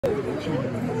Okay.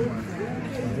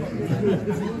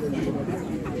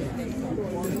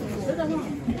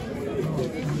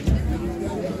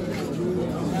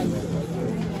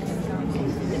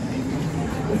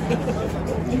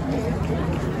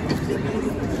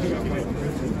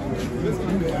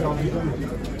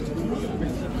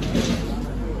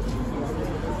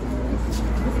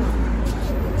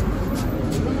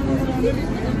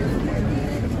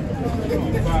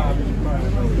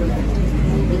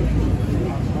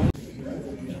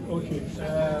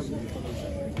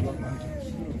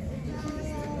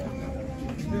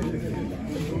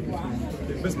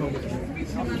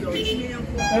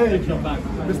 Hey,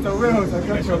 Mr. Wells, I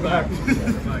got your back.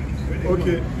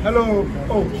 Okay. Hello.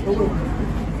 Oh, hello.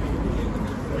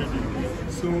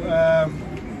 So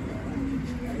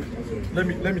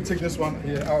let me take this one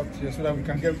here out here so that we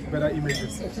can get better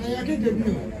images.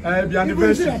 The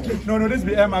anniversary. No, this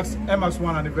be MX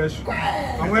 1 anniversary.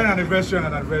 I'm wearing anniversary and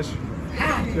an anniversary.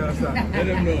 You understand? Let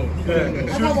them know.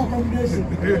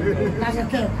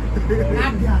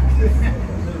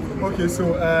 Okay, so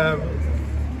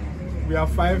we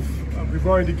have 5. We've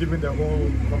already given the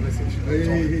whole conversation.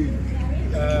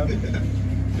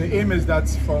 The aim is that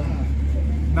from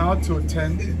now to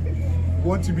 10, we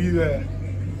want to be the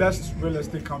best real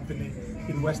estate company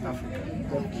in West Africa,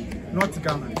 not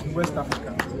Ghana, in West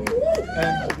Africa.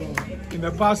 And in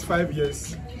the past 5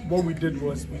 years, what we did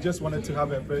was we just wanted to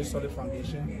have a very solid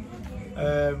foundation.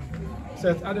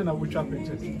 Seth, I don't know which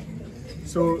pictures.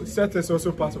 So Seth is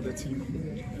also part of the team.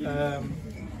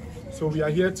 So we are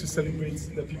here to celebrate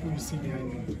the people you see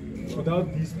behind me.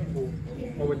 Without these people,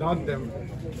 or without them,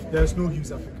 there's no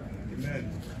Huis Africa.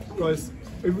 Amen. Because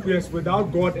yes,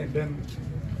 without God and them,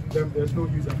 there's no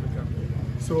Huis Africa.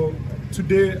 So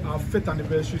today, our 5th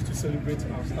anniversary is to celebrate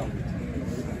our staff.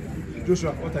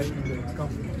 Joshua, what are you doing there? Come.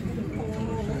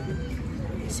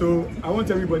 So I want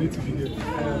everybody to be here.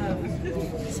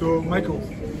 So Michael.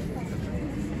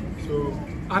 So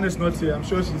Anne is not here. I'm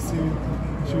sure she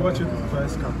watches it via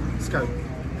Skype.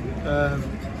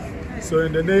 So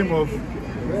in the name of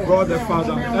God the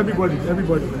Father, everybody.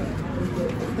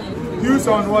 Huis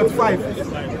on what?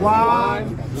 5.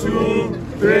 1, 2,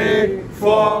 3,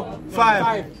 4,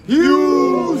 5.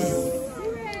 Huis!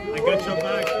 I got your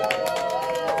back.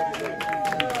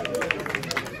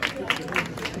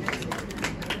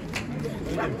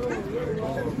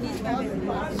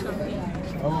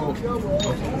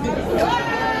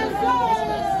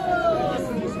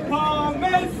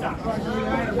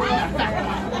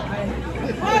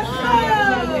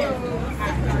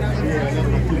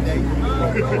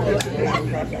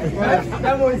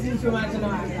 That was too much now.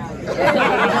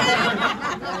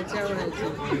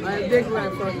 I beg my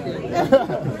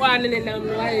friend. One in them,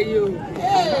 why are you?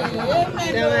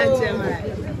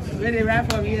 When they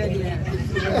rap from here,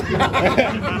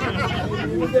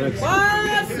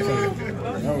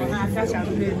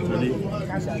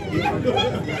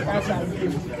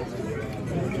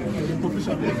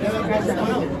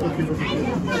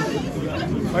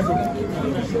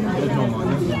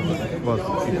 But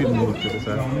you can move to the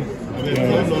side.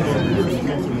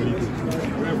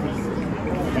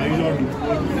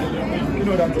 You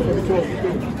know that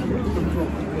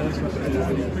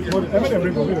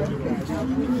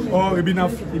oh, it be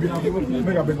enough.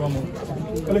 Make a big one more.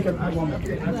 I can add one more.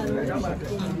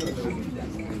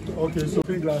 Okay, so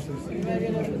big glasses.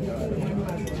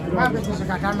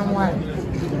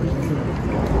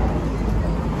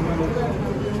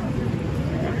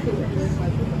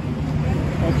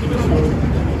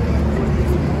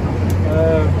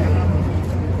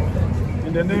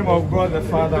 In the name of God the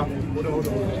Father. Hold on.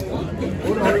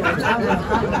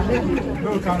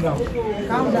 No, calm down.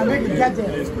 Calm down, make it get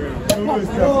there. So,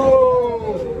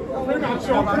 in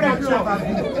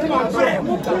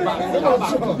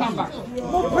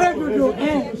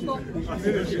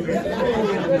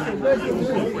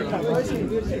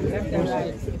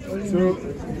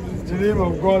the name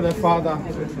of God the Father,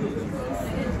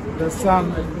 the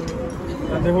Son,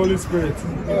 and the Holy Spirit.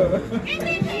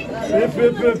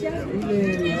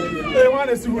 Hey, one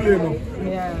is Huleno.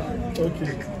 Yeah.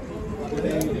 Okay.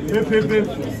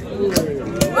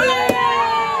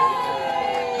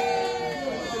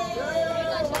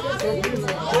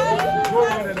 Go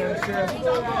ahead and then share.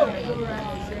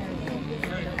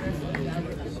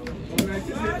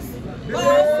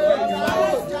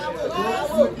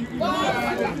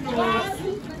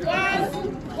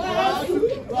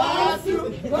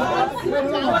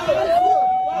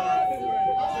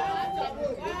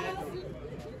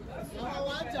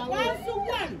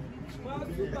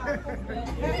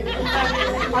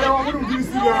 I don't want to do this.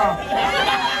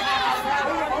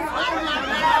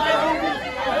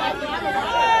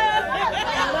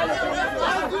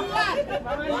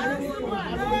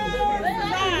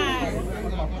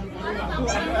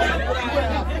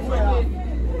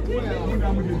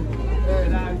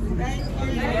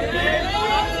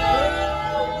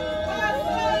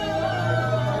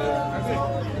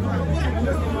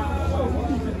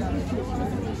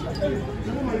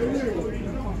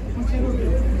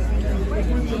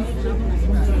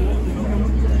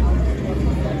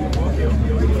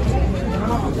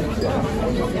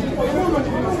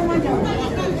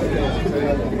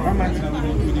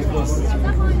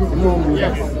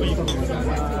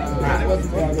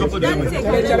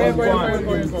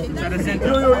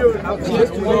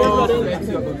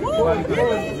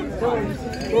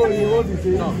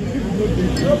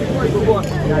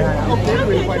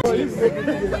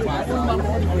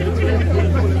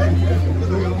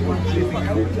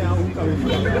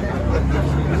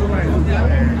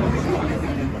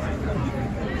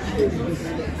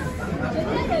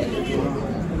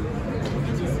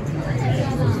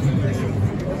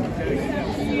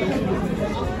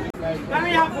 Let me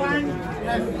have one.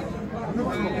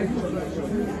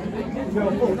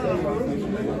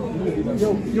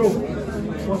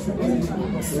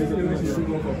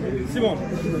 Simon.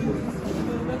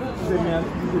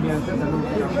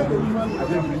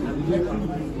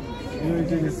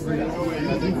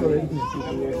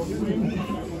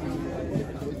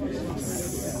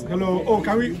 Hello. Oh,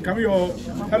 can we all?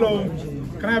 Hello.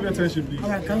 Can I have your attention, please?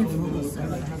 Alright, can you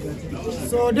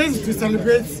so this is to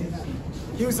celebrate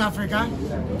Huis Africa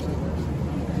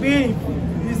being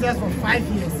in business for 5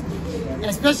 years,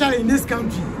 especially in this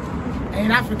country and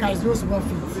in Africa. It's no small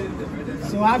feat.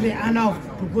 So I have the honor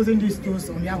of proposing this toast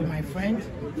on behalf of my friend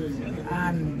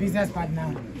and business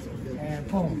partner,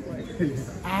 Paul.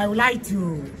 I would like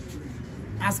to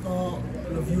ask all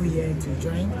of you here to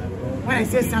join. When I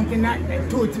say something like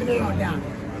two, three, or that,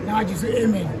 now I just say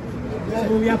amen.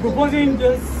 So we are proposing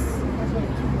this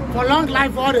for long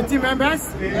life for all the team members.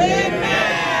 Amen.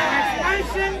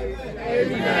 Expansion.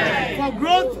 Amen. For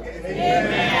growth.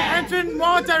 Amen. Entering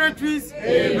more territories.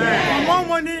 Amen. For more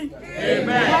money.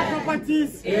 Amen. More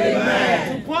properties.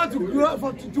 Amen. To pour, to grow,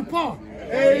 to pour.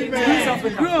 Amen. To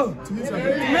grow. To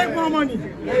make more money.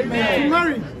 Amen. To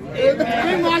marry. Amen. To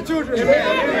bring more children. Amen.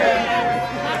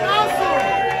 And also,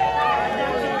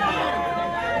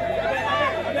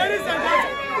 ladies and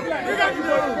gentlemen, we got to go.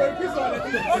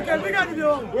 Okay, we got to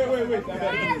go. Wait.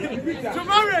 To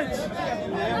marriage.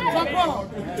 For poor.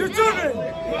 To children.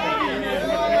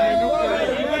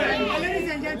 Ladies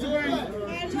and gentlemen,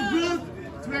 to growth,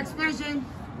 to expansion.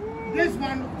 This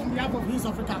one on behalf of Huis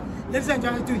Africa. Ladies and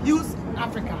gentlemen, to Huis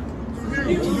Africa.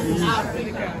 Huis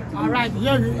Africa. All right,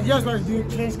 here's what we do.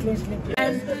 Clean.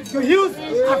 And to Huis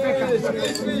Africa.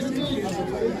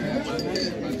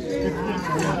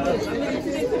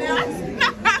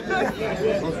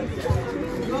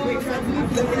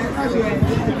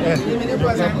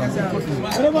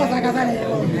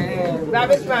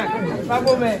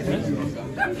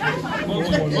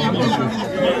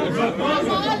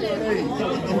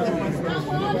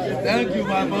 Thank you,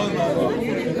 my brother.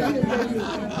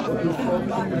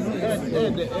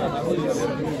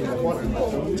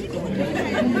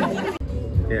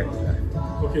 Yeah.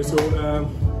 Okay, so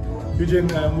Eugene,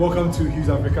 welcome to Huis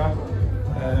Africa.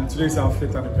 Today's our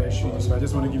 5th anniversary, so I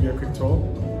just want to give you a quick tour.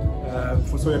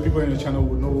 For so that people in the channel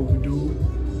will know what we do,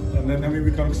 and then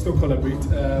we can still collaborate.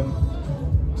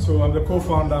 So I'm the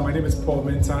co-founder. My name is Paul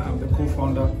Menta. I'm the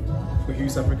co-founder for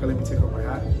Huis Africa. Let me take off my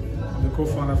hat. I'm the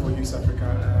co-founder for Huis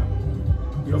Africa.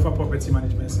 We offer property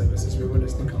management services. We're a real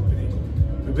estate company.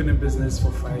 We've been in business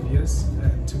for 5 years,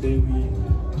 and today we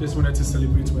just wanted to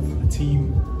celebrate with the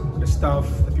team, the staff,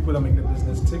 the people that make the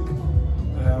business tick.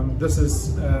 This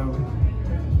is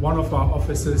one of our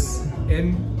offices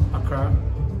in Accra.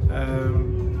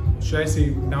 Should I say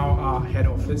now our head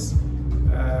office.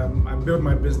 I built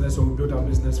my business, or we built our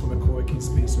business from a co-working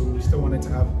space, so we still wanted to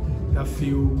have that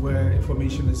feel where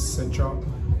information is central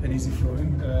and easy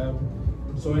flowing.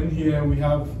 So in here we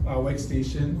have our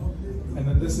workstation, and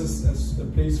then this is a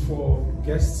place for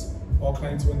guests or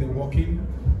clients when they walk in,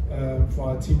 for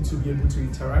our team to be able to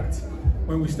interact.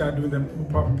 When we start doing the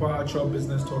proper actual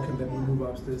business talking, then we move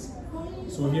upstairs.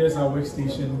 So here's our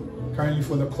workstation currently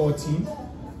for the core team.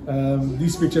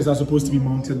 These pictures are supposed to be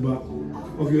mounted, but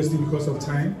obviously because of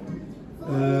time,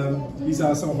 these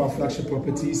are some of our flagship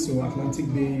properties. So Atlantic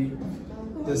Bay,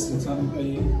 that's Atlantic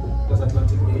Bay,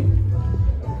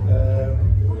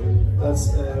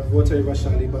 that's Water River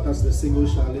Chalet, but that's the single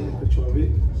chalet, a picture of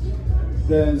it.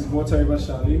 There's Water River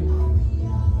Chalet,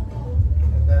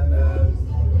 and then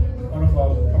one of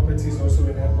our properties also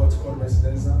in airport called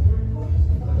Residenza,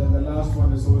 and then the last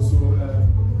one is also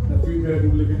the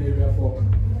 3-bedroom living area for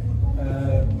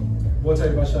Water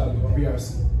River Chalet, or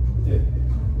BRC. Yeah.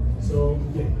 So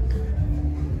yeah,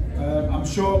 I'm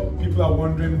sure people are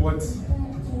wondering what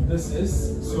this is.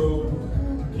 So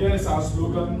here's our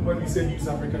slogan. When we say Huis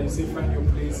Africa, you say find your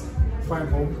place, find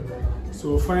home.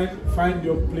 So find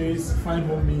your place, find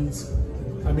home means,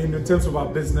 I mean, in terms of our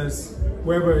business,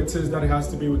 wherever it is that it has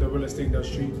to be with the real estate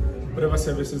industry, whatever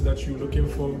services that you're looking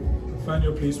for, find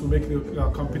your place, we make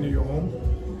our company your home.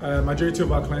 Majority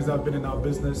of our clients that have been in our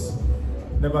business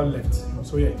never left.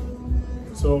 So yeah.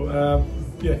 So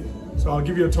yeah. So I'll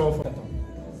give you a tour for that.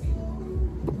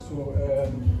 So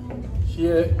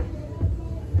here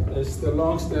is the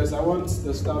long stairs. I want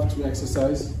the staff to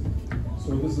exercise.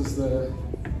 So this is the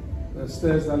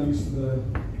stairs that leads to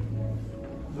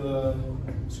the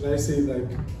should I say,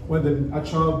 like where the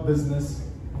actual business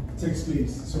takes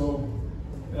place. So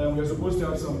we're supposed to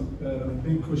have some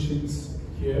big cushions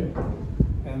here,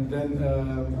 and then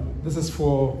this is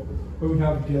for where we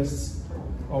have guests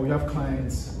or we have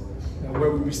clients,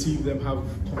 where we receive them, have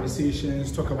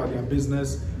conversations, talk about their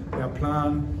business, their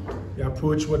plan, their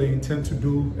approach, what they intend to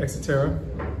do, etc.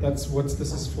 That's what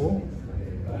this is for.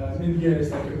 In here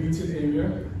is like a meeting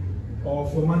area, or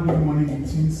for Monday morning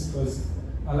meetings, because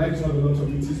I like to have a lot of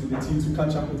meetings with the team to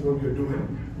catch up with what we are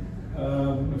doing.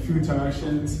 A few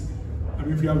interactions. I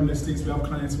mean, if we have listings, we have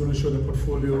clients, we want to show the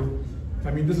portfolio.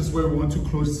 I mean, this is where we want to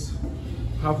close,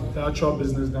 have the actual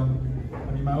business done.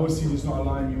 I mean, my OC is not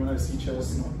allowing me when I see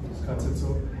chairs scattered.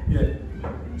 So yeah,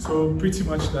 so pretty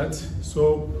much that.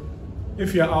 So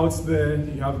if you're out there,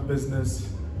 you have a business,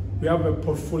 we have a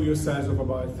portfolio size of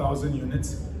about 1,000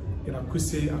 units in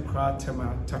Akuse, Accra,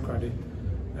 Tema, Takoradi.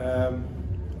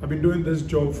 I've been doing this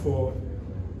job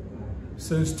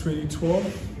since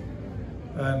 2012,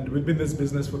 and we've been in this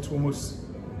business for almost,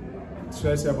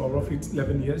 should I say, about roughly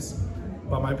 11 years.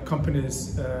 But my company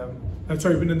is, I'm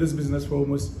sorry, we've been in this business for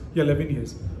almost 11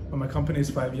 years, but my company is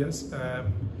 5 years.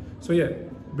 So yeah,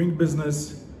 bring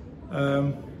business.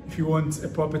 If you want a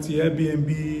property,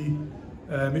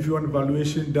 Airbnb, if you want a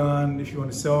valuation done, if you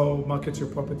want to sell, market your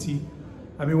property.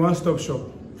 I mean, one-stop shop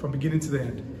from beginning to the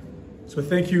end. So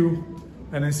thank you,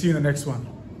 and then see you in the next one.